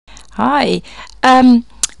Hi.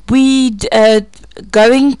 We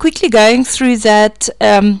quickly going through that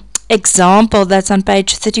example that's on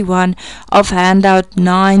page 31 of handout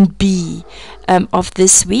 9B of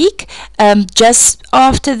this week. Just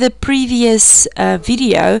after the previous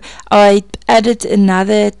video, I added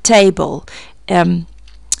another table.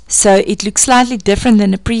 So it looks slightly different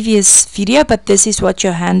than the previous video, but this is what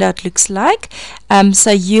your handout looks like.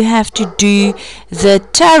 So you have to do the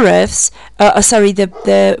tariffs,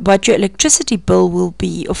 what your electricity bill will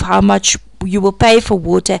be, of how much you will pay for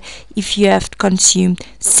water if you have consumed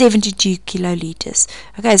 72 kiloliters.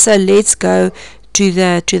 Okay, so let's go to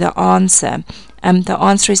the answer. The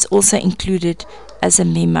answer is also included as a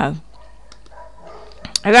memo.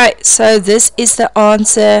 Okay, so this is the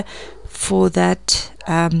answer for that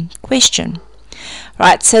question.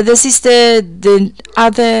 Right, so this is the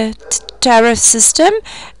other tariff system.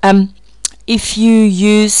 If you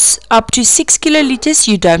use up to 6 kiloliters,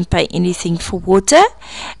 you don't pay anything for water.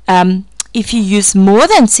 If you use more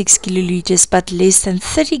than 6 kiloliters but less than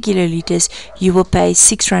 30 kiloliters, you will pay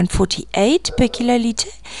R6.48 per kiloliter.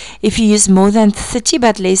 If you use more than 30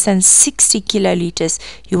 but less than 60 kiloliters,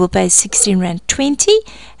 you will pay R16.20.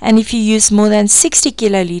 And if you use more than 60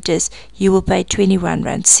 kiloliters, you will pay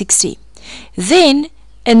R21.60. Then,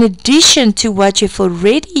 in addition to what you've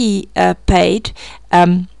already paid,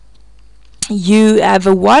 you have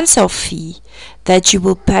a once-off fee that you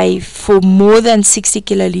will pay for more than 60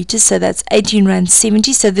 kiloliters, so that's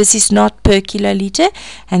R18.70. So this is not per kiloliter.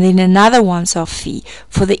 And then another once-off fee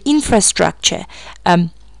for the infrastructure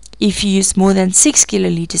if you use more than 6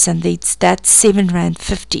 kiloliters, and that's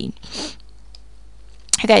R7.15.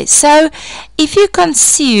 Okay, so if you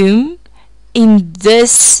consume in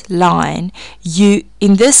this line,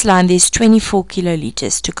 there's 24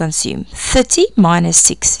 kiloliters to consume. 30 minus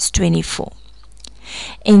 6 is 24.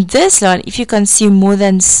 In this line, if you consume more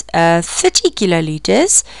than 30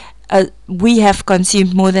 kiloliters, we have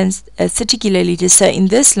consumed more than 30 kiloliters. So in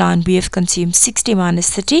this line, we have consumed 60 minus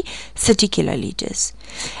 30, 30 kiloliters.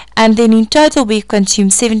 And then in total, we've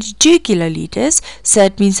consumed 72 kiloliters. So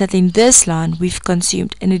it means that in this line, we've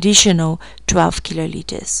consumed an additional 12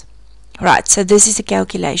 kiloliters. Right, so this is the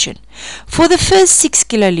calculation. For the first 6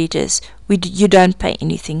 kiloliters, you don't pay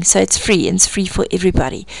anything, so it's free, and it's free for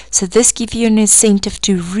everybody. So this gives you an incentive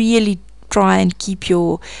to really try and keep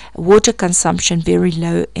your water consumption very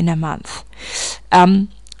low in a month.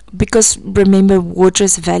 Because remember, water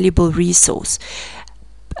is a valuable resource.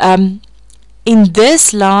 In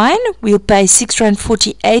this line, we'll pay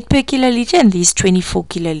R6.48 per kiloliter, and there's 24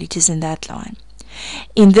 kiloliters in that line.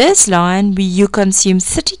 In this line, you consume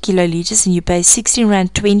 30 kiloliters and you pay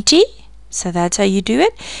R16.20, so that's how you do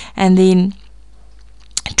it. And then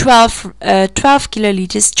 12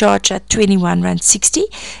 kiloliters charged at R21.60,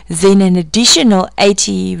 then an additional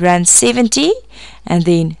R80.70, and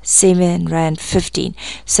then R7.15.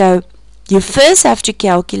 So you first have to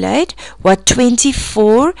calculate what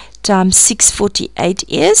 24 times 648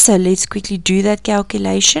 is. So let's quickly do that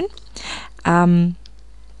calculation.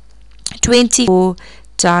 24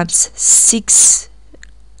 times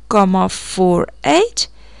 6.48,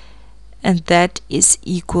 and that is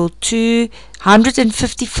equal to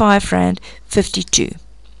R155.52.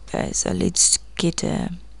 Okay, so let's get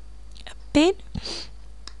a pen.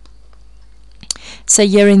 So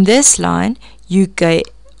here in this line, you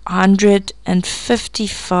get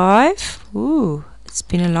 155. Ooh, it's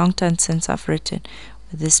been a long time since I've written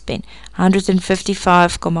with this pen.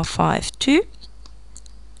 155.52.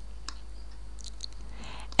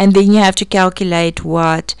 And then you have to calculate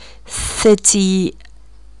what 30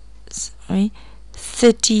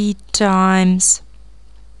 times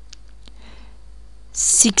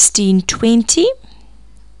 1620,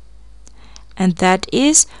 and that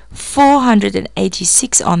is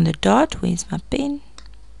 486 on the dot. Where's my pen?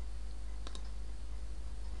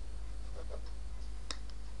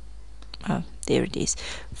 Oh, there it is.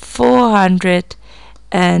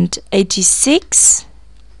 486.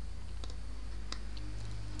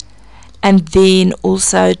 And then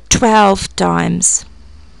also 12 times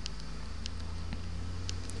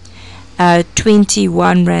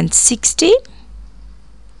 21.60,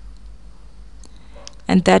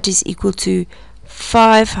 and that is equal to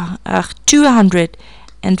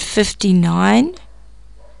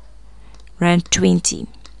 259.20.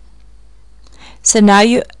 So now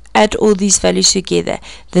you add all these values together.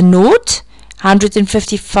 The naught,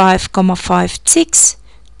 155.56,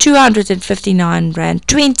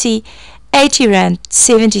 259.20,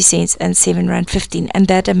 R80.70, and R7.15, and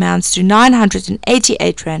that amounts to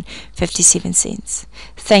R988.57.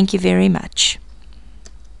 Thank you very much.